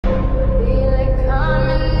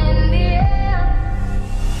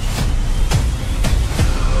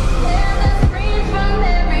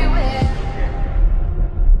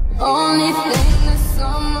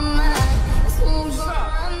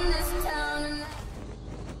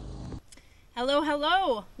Hello,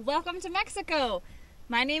 hello! Welcome to Mexico!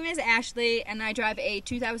 My name is Ashley and I drive a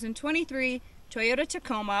 2023 Toyota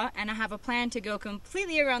Tacoma, and I have a plan to go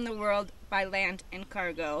completely around the world by land and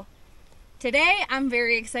cargo. Today I'm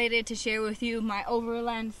very excited to share with you my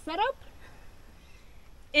Overland setup.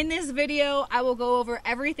 In this video I will go over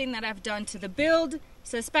everything that I've done to the build,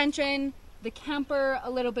 suspension, the camper,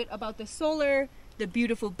 a little bit about the solar, the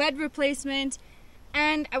beautiful bed replacement,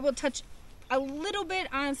 and I will touch a little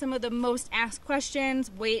bit on some of the most asked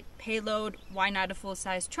questions: weight, payload, why not a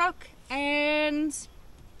full-size truck, and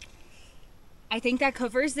I think that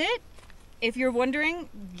covers it. If you're wondering,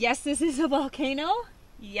 yes, this is a volcano.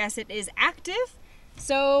 Yes, it is active.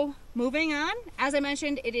 So moving on, as I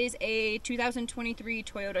mentioned, it is a 2023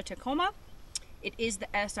 Toyota Tacoma. It is the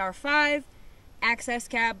SR5, access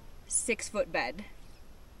cab, 6-foot bed.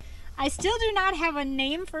 I still do not have a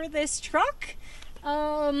name for this truck.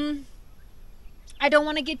 I don't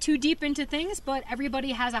want to get too deep into things, but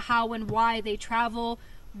everybody has a how and why they travel.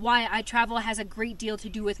 Why I travel has a great deal to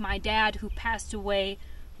do with my dad, who passed away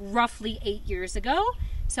roughly 8 years ago.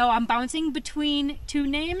 So I'm bouncing between two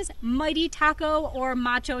names, Mighty Taco or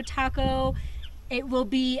Macho Taco. It will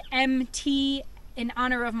be MT in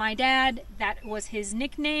honor of my dad. That was his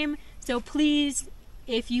nickname. So please,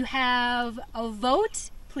 if you have a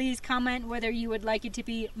vote, please comment whether you would like it to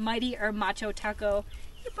be Mighty or Macho Taco.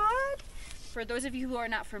 Hey, bud. For those of you who are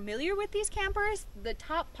not familiar with these campers, the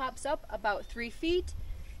top pops up about 3 feet.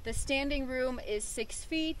 The standing room is 6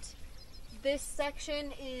 feet. This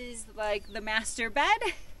section is like the master bed.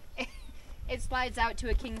 It slides out to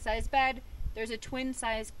a king-size bed. There's a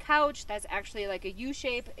twin-size couch that's actually like a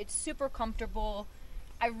U-shape. It's super comfortable.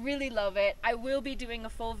 I really love it. I will be doing a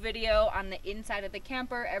full video on the inside of the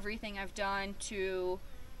camper, everything I've done to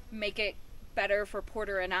make it better for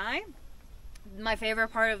Porter and I. My favorite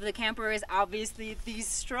part of the camper is obviously these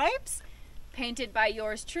stripes, painted by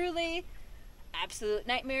yours truly. Absolute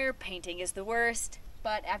nightmare. Painting is the worst,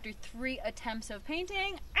 but after 3 attempts of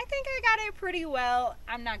painting, I think I got it pretty well.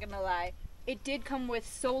 I'm not gonna lie. It did come with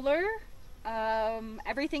solar.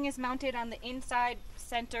 Everything is mounted on the inside,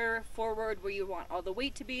 center, forward, where you want all the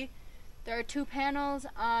weight to be. There are 2 panels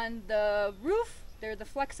on the roof. They're the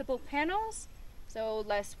flexible panels, so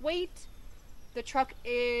less weight. The truck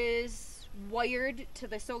is wired to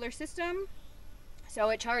the solar system, so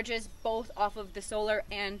it charges both off of the solar,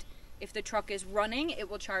 and if the truck is running, it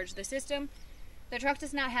will charge the system. The truck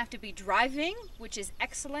does not have to be driving, which is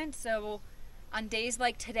excellent. So on days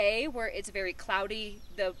like today where it's very cloudy,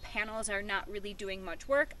 the panels are not really doing much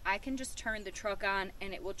work, I can just turn the truck on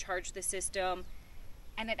and it will charge the system,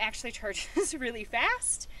 and it actually charges really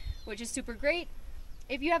fast, which is super great.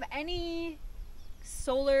 If you have any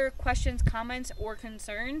solar questions, comments, or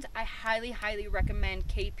concerns, I highly recommend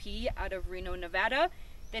KP out of Reno, Nevada.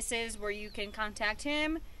 This is where you can contact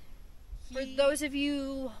him. For those of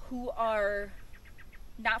you who are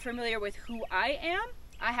not familiar with who I am,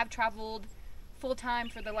 I have traveled full-time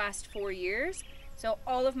for the last 4 years. So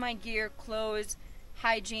all of my gear, clothes,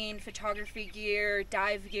 hygiene, photography gear,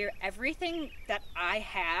 dive gear, everything that I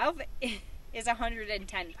have is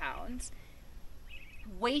 110 pounds.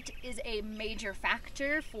 Weight is a major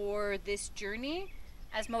factor for this journey.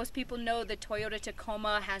 As most people know, the Toyota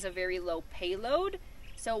Tacoma has a very low payload,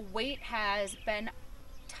 so weight has been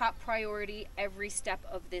top priority every step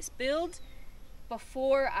of this build.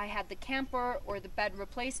 Before I had the camper or the bed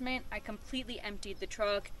replacement, I completely emptied the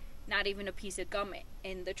truck, not even a piece of gum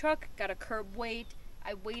in the truck, got a curb weight.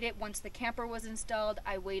 I weighed it once the camper was installed,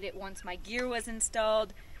 I weighed it once my gear was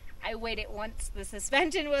installed, I weighed it once the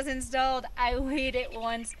suspension was installed, I weighed it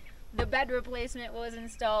once the bed replacement was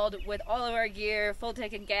installed, with all of our gear, full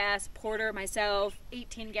tank of gas, Porter, myself,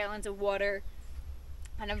 18 gallons of water.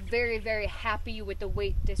 And I'm very happy with the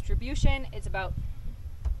weight distribution. It's about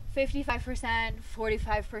 55%,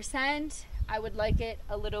 45%. I would like it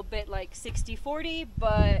a little bit like 60-40,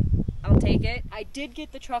 but I'll take it. I did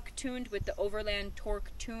get the truck tuned with the Overland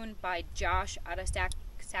Torque Tune by Josh out of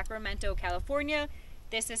Sacramento, California.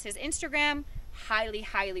 This is his Instagram.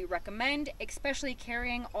 Highly recommend, especially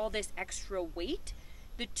carrying all this extra weight.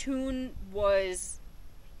 The tune was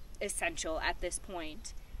essential at this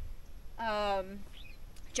point.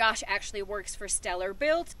 Josh actually works for Stellar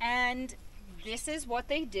Built, and this is what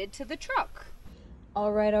they did to the truck.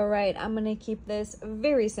 All right. I'm going to keep this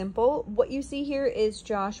very simple. What you see here is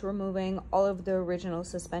Josh removing all of the original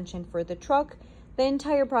suspension for the truck. The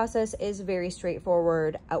entire process is very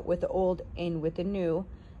straightforward: out with the old, in with the new.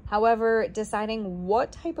 However, deciding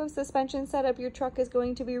what type of suspension setup your truck is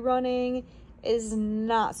going to be running is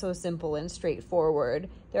not so simple and straightforward.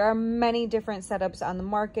 There are many different setups on the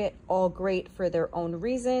market, all great for their own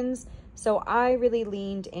reasons. So I really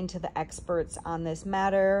leaned into the experts on this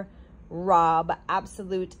matter. Rob,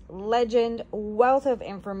 absolute legend, wealth of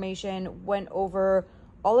information, went over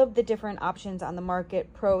all of the different options on the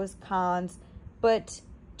market, pros, cons, but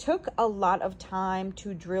took a lot of time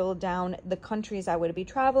to drill down the countries I would be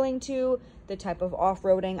traveling to, the type of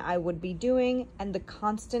off-roading I would be doing, and the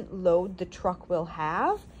constant load the truck will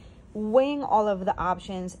have. Weighing all of the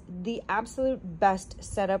options, the absolute best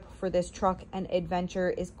setup for this truck and adventure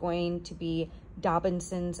is going to be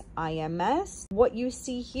Dobinsons IMS. What you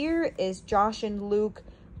see here is Josh and Luke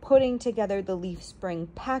putting together the leaf spring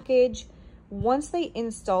package. Once they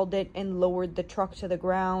installed it and lowered the truck to the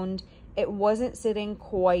ground, it wasn't sitting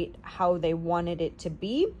quite how they wanted it to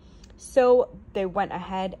be. So they went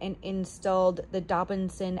ahead and installed the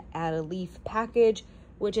Dobinson Add a Leaf package,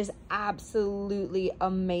 which is absolutely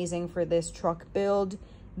amazing for this truck build.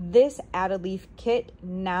 This Add a Leaf kit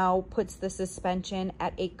now puts the suspension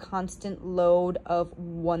at a constant load of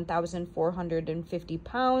 1,450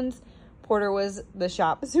 pounds. Porter was the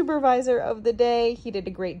shop supervisor of the day. He did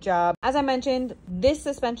a great job. As I mentioned, this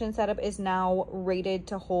suspension setup is now rated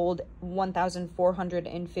to hold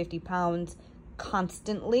 1,450 pounds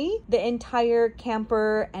constantly. The entire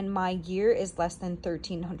camper and my gear is less than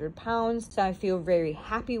 1,300 pounds, so I feel very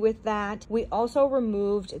happy with that. We also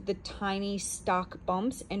removed the tiny stock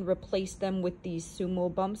bumps and replaced them with these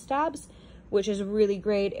Sumo bump stabs, which is really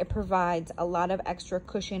great. It provides a lot of extra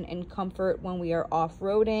cushion and comfort when we are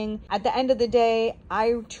off-roading. At the end of the day,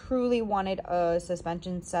 I truly wanted a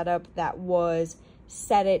suspension setup that was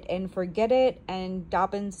set it and forget it, and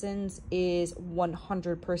Dobinsons is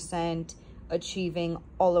 100% achieving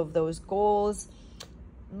all of those goals.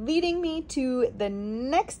 Leading me to the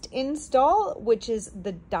next install, which is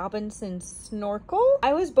the Dobinsons Snorkel.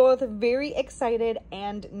 I was both very excited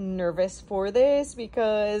and nervous for this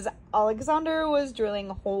because Alexander was drilling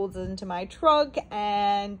holes into my truck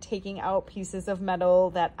and taking out pieces of metal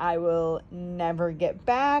that I will never get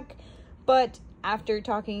back. But after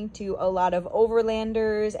talking to a lot of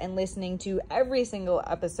Overlanders and listening to every single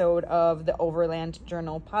episode of the Overland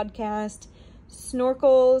Journal podcast,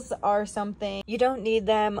 snorkels are something, you don't need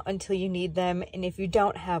them until you need them, and if you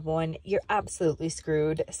don't have one, you're absolutely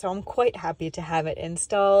screwed. So I'm quite happy to have it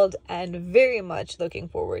installed and very much looking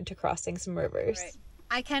forward to crossing some rivers. Right.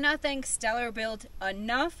 I cannot thank Stellar Build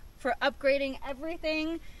enough for upgrading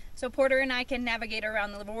everything so Porter and I can navigate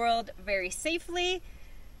around the world very safely.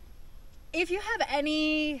 If you have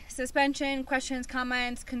any suspension questions,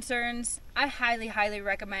 comments, concerns, I highly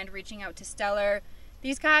recommend reaching out to Stellar.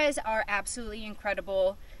 These guys are absolutely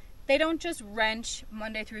incredible. They don't just wrench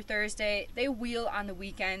Monday through Thursday, they wheel on the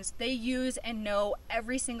weekends. They use and know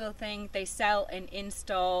every single thing they sell and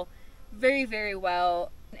install very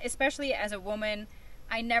well. Especially as a woman,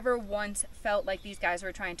 I never once felt like these guys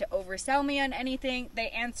were trying to oversell me on anything. They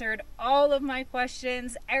answered all of my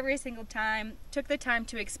questions every single time, took the time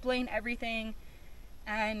to explain everything,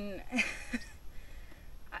 and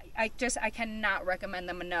I cannot recommend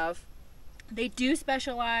them enough. They do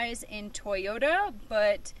specialize in Toyota,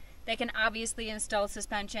 but they can obviously install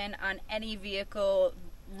suspension on any vehicle,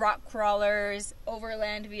 rock crawlers,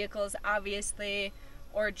 overland vehicles, obviously,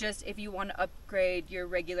 or just if you want to upgrade your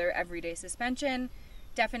regular everyday suspension,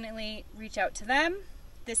 definitely reach out to them.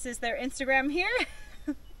 This is their Instagram here.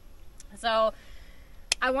 So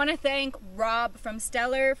I want to thank Rob from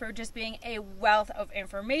Stellar for just being a wealth of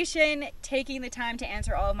information, taking the time to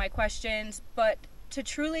answer all of my questions, but to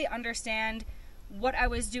truly understand what I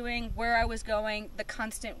was doing, where I was going, the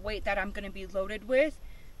constant weight that I'm going to be loaded with,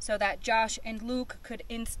 so that Josh and Luke could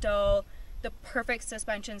install the perfect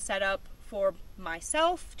suspension setup for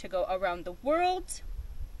myself to go around the world.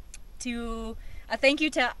 A thank you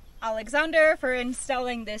to Alexander for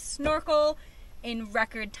installing this snorkel in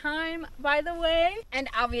record time, by the way. And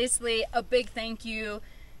obviously a big thank you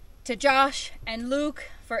to Josh and Luke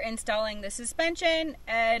for installing the suspension,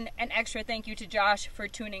 and an extra thank you to Josh for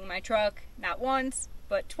tuning my truck, not once,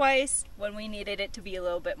 but twice, when we needed it to be a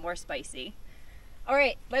little bit more spicy.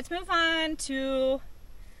 Alright, let's move on to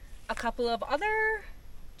a couple of other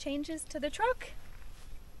changes to the truck.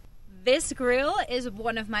 This grill is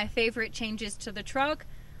one of my favorite changes to the truck.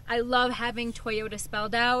 I love having Toyota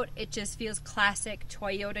spelled out. It just feels classic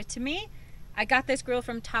Toyota to me. I got this grill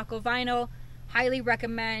from Taco Vinyl. Highly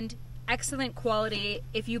recommend. Excellent quality.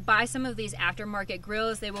 If you buy some of these aftermarket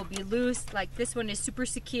grills, they will be loose. Like this one is super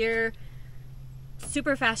secure,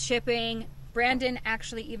 super fast shipping. Brandon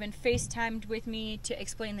actually even FaceTimed with me to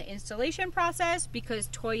explain the installation process because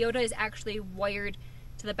Toyota is actually wired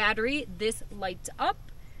to the battery. This lights up.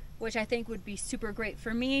 which I think would be super great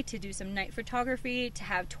for me to do some night photography, to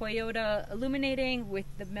have Toyota illuminating with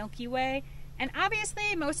the Milky Way. And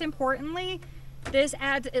obviously, most importantly, this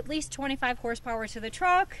adds at least 25 horsepower to the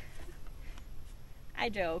truck. I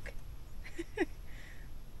joke.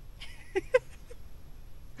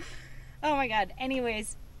 Oh my god.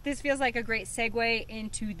 Anyways, this feels like a great segue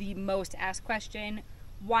into the most asked question.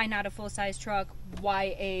 Why not a full-size truck?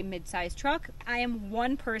 Why a mid-size truck? I am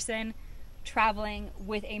one person traveling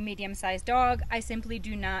with a medium-sized dog. I simply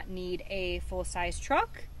do not need a full-size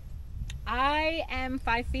truck. I am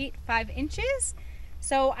 5 feet 5 inches,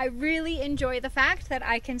 so I really enjoy the fact that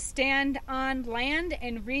I can stand on land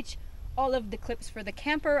and reach all of the clips for the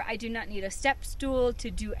camper. I do not need a step stool to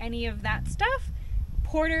do any of that stuff.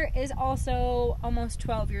 Porter is also almost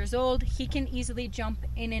 12 years old. He can easily jump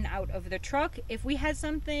in and out of the truck. If we had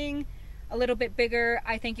something a little bit bigger,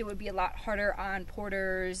 I think it would be a lot harder on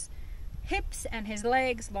Porter's hips and his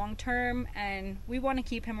legs long term, and we want to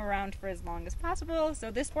keep him around for as long as possible.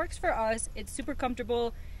 So this works for us. It's super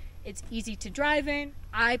comfortable. It's easy to drive in.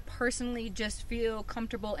 I personally just feel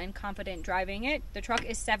comfortable and confident driving it. The truck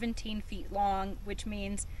is 17 feet long, which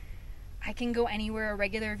means I can go anywhere a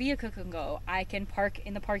regular vehicle can go. I can park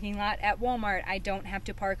in the parking lot at Walmart. I don't have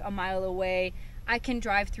to park a mile away. I can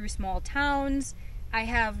drive through small towns. I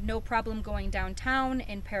have no problem going downtown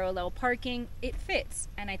in parallel parking. It fits,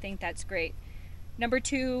 and I think that's great. Number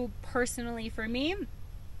two, personally for me,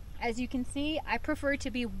 as you can see, I prefer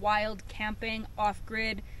to be wild camping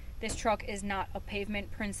off-grid. This truck is not a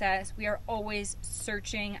pavement princess. We are always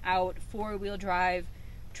searching out four-wheel drive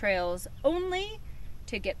trails only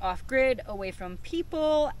to get off-grid, away from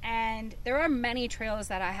people, and there are many trails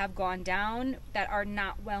that I have gone down that are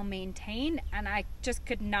not well maintained, and I just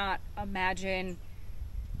could not imagine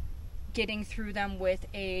getting through them with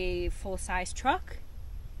a full-size truck.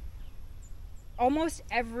 Almost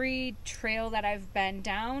every trail that I've been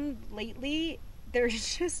down lately,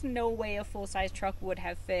 there's just no way a full-size truck would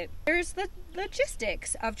have fit. There's the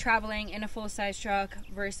logistics of traveling in a full-size truck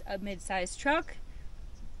versus a mid-size truck.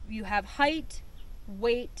 You have height,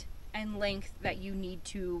 weight, and length that you need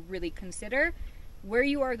to really consider. Where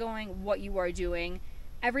you are going, what you are doing.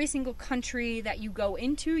 Every single country that you go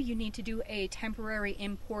into, you need to do a temporary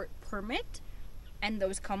import permit, and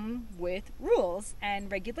those come with rules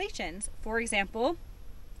and regulations. For example,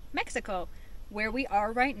 Mexico, where we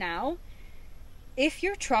are right now, if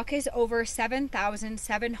your truck is over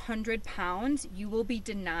 7,700 pounds, you will be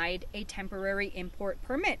denied a temporary import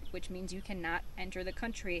permit, which means you cannot enter the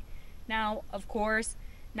country. Now, of course,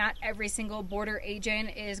 not every single border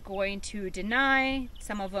agent is going to deny.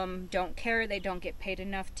 Some of them don't care. They don't get paid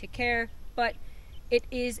enough to care. But it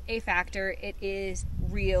is a factor. It is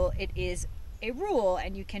real. It is a rule.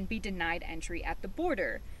 And you can be denied entry at the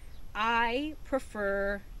border. I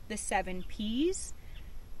prefer the 7 Ps,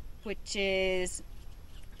 which is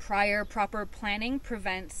prior proper planning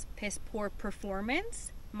prevents piss poor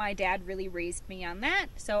performance. My dad really raised me on that.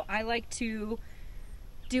 So I like to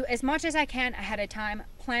do as much as I can ahead of time,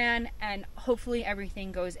 plan, and hopefully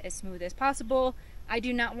everything goes as smooth as possible. I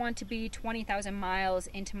do not want to be 20,000 miles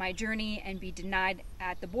into my journey and be denied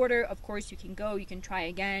at the border. Of course, you can go, you can try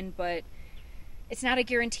again, but it's not a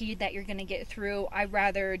guarantee that you're going to get through. I'd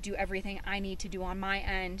rather do everything I need to do on my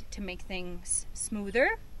end to make things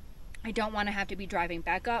smoother. I don't want to have to be driving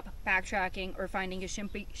back up, backtracking, or finding a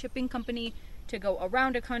shipping company to go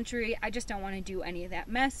around a country. I just don't want to do any of that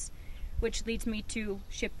mess. Which leads me to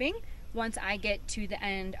shipping. Once I get to the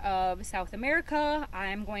end of South America,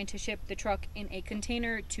 I'm going to ship the truck in a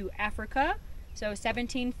container to Africa. So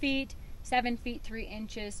 17 feet, 7 feet 3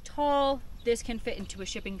 inches tall. This can fit into a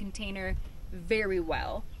shipping container very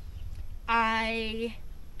well. I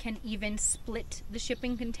can even split the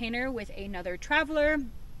shipping container with another traveler.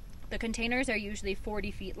 The containers are usually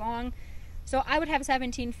 40 feet long. So I would have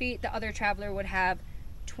 17 feet, the other traveler would have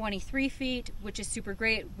 23 feet, which is super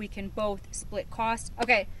great. We can both split costs.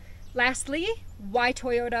 Okay, lastly, why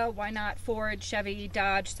Toyota? Why not Ford, Chevy,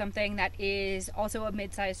 Dodge, something that is also a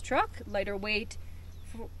mid-sized truck, lighter weight?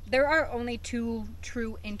 There are only 2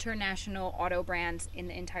 true international auto brands in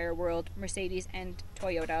the entire world, Mercedes and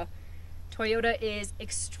Toyota. Toyota is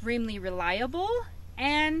extremely reliable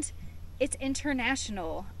and it's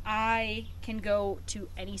international. I can go to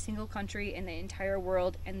any single country in the entire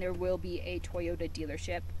world and there will be a Toyota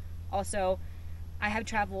dealership. Also, I have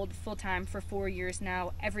traveled full-time for 4 years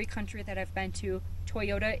now. Every country that I've been to,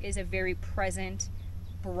 Toyota is a very present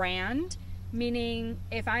brand, meaning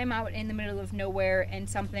if I'm out in the middle of nowhere and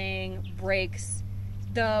something breaks,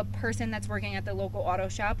 the person that's working at the local auto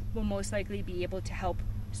shop will most likely be able to help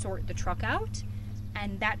sort the truck out,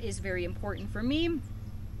 and that is very important for me.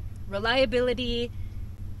 Reliability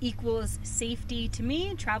equals safety to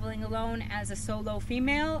me. Traveling alone as a solo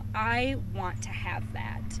female, I want to have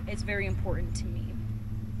that. It's very important to me.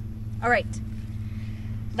 All right,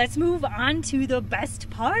 let's move on to the best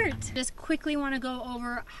part. Just quickly want to go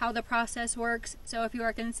over how the process works. So if you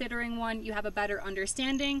are considering one, you have a better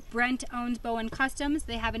understanding. Brent owns Bowen Customs.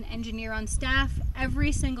 They have an engineer on staff.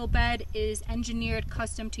 Every single bed is engineered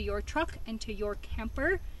custom to your truck and to your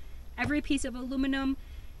camper. Every piece of aluminum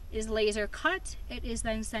is laser cut. It is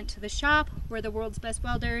then sent to the shop where the world's best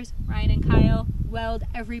welders, Ryan and Kyle, weld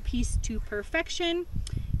every piece to perfection.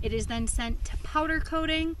 It is then sent to powder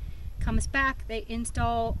coating, comes back, they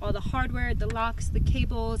install all the hardware, the locks, the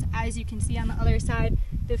cables. As you can see on the other side,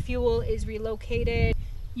 the fuel is relocated.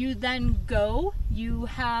 You then go, you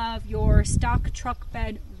have your stock truck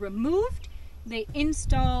bed removed. They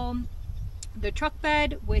install the truck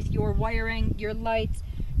bed with your wiring, your lights,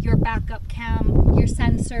 your backup cam, your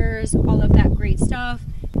sensors, all of that great stuff,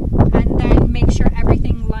 and then make sure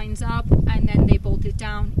everything lines up, and then they bolt it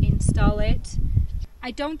down, install it. I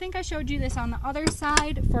don't think I showed you this on the other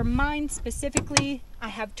side. For mine specifically, I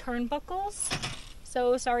have turnbuckles.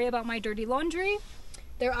 So sorry about my dirty laundry.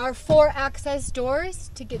 There are 4 access doors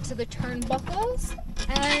to get to the turnbuckles,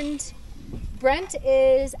 and Brent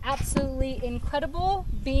is absolutely incredible,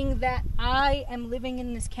 being that I am living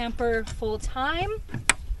in this camper full time.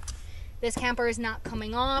 This camper is not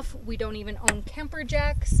coming off. We don't even own camper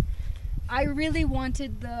jacks. I really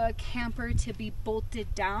wanted the camper to be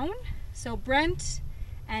bolted down. So Brent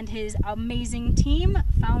and his amazing team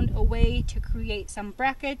found a way to create some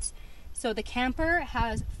brackets. So the camper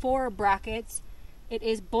has 4 brackets. It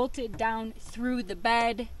is bolted down through the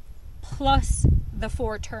bed plus the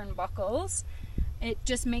 4 turnbuckles. It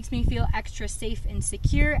just makes me feel extra safe and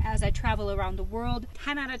secure as I travel around the world.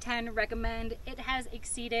 10 out of 10 recommend. It has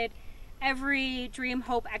exceeded every dream,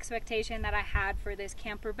 hope, expectation that I had for this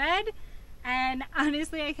camper bed, and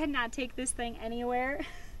honestly I cannot take this thing anywhere.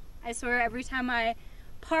 I swear every time I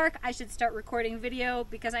park I should start recording video,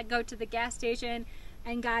 because I go to the gas station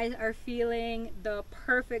and guys are feeling the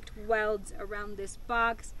perfect welds around this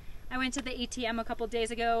box. I went to the ATM a couple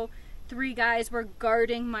days ago. 3 guys were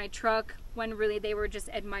guarding my truck when really they were just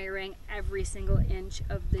admiring every single inch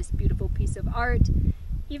of this beautiful piece of art.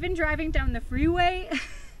 Even driving down the freeway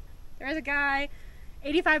there's a guy,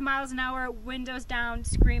 85 miles an hour, windows down,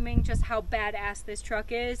 screaming just how badass this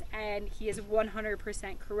truck is, and he is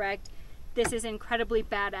 100% correct. This is incredibly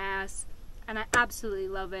badass, and I absolutely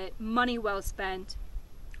love it. Money well spent.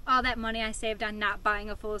 All that money I saved on not buying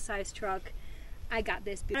a full-size truck, I got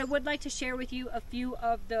this. I would like to share with you a few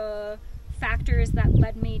of the factors that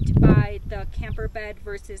led me to buy the camper bed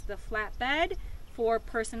versus the flatbed for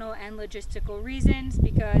personal and logistical reasons,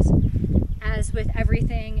 because as with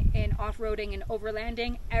everything in off-roading and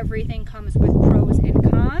overlanding, everything comes with pros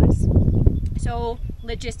and cons. So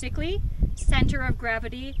logistically, center of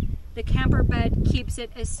gravity, the camper bed keeps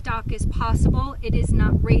it as stock as possible. It is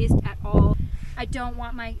not raised at all. I don't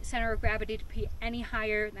want my center of gravity to be any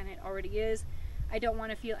higher than it already is. I don't want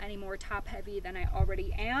to feel any more top heavy than I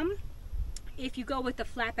already am. If you go with the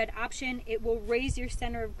flatbed option, it will raise your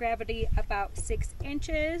center of gravity about 6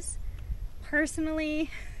 inches. Personally,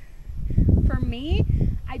 for me,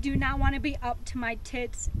 I do not want to be up to my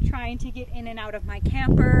tits trying to get in and out of my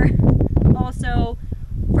camper. Also,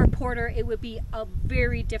 for Porter, it would be a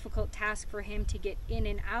very difficult task for him to get in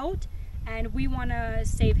and out, and we want to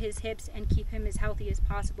save his hips and keep him as healthy as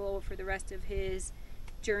possible for the rest of his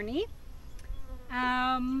journey.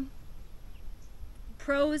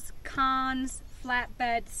 Pros, cons,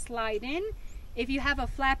 flatbed, slide in. If you have a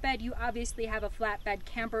flatbed, you obviously have a flatbed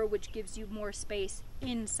camper, which gives you more space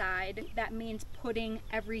inside. That means putting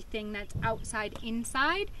everything that's outside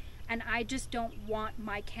inside, and I just don't want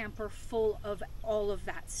my camper full of all of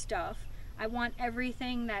that stuff. I want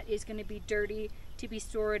everything that is going to be dirty to be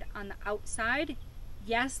stored on the outside.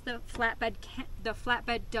 Yes, the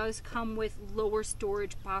flatbed does come with lower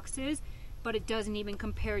storage boxes, but it doesn't even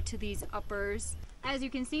compare to these uppers. As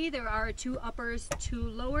you can see, there are 2 uppers, 2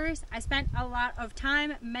 lowers. I spent a lot of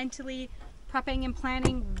time mentally prepping and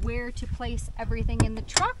planning where to place everything in the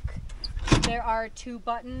truck. There are 2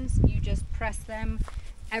 buttons. You just press them.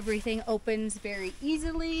 Everything opens very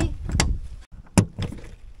easily.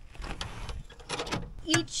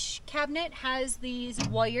 Each cabinet has these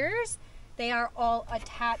wires. They are all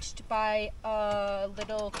attached by a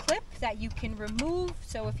little clip that you can remove.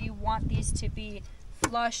 So if you want these to be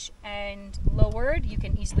flush and lowered, you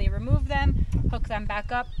can easily remove them, hook them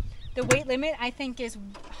back up. The weight limit, I think, is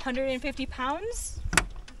 150 pounds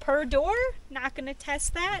per door. Not going to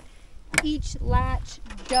test that. Each latch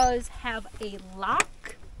does have a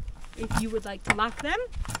lock. if you would like to lock them.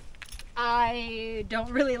 I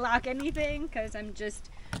don't really lock anything because I'm just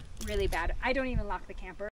really bad. I don't even lock the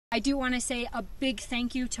camper. I do want to say a big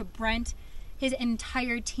thank you to Brent, his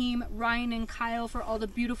entire team, Ryan and Kyle, for all the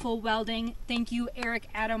beautiful welding. Thank you, Eric,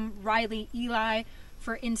 Adam, Riley, Eli,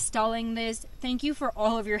 for installing this. Thank you for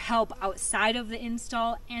all of your help outside of the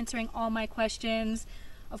install, answering all my questions.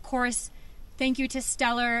 Of course, thank you to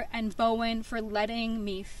Stellar and Bowen for letting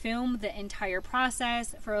me film the entire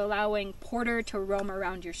process, for allowing Porter to roam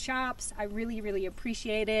around your shops. I really, really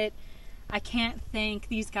appreciate it. I can't thank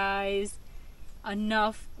these guys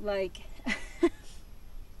enough. Like,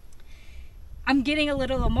 I'm getting a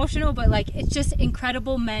little emotional, but like, it's just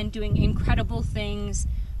incredible men doing incredible things,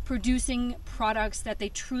 producing products that they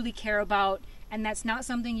truly care about, and that's not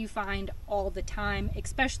something you find all the time,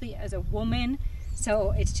 especially as a woman.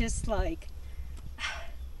 So it's just like,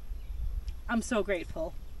 I'm so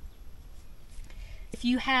grateful. If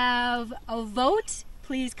you have a vote,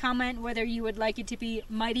 please comment whether you would like it to be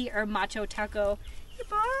Mighty or Macho Taco. Hey,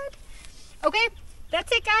 bud. Okay,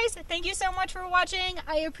 that's it, guys. Thank you so much for watching.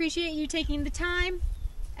 I appreciate you taking the time.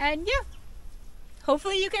 And yeah,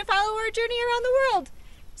 hopefully you can follow our journey around the world.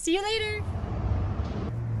 See you later.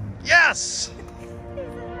 Yes!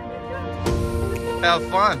 Have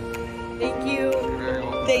fun. Thank you. You're very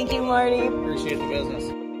welcome. Thank you, Marty. Appreciate the business.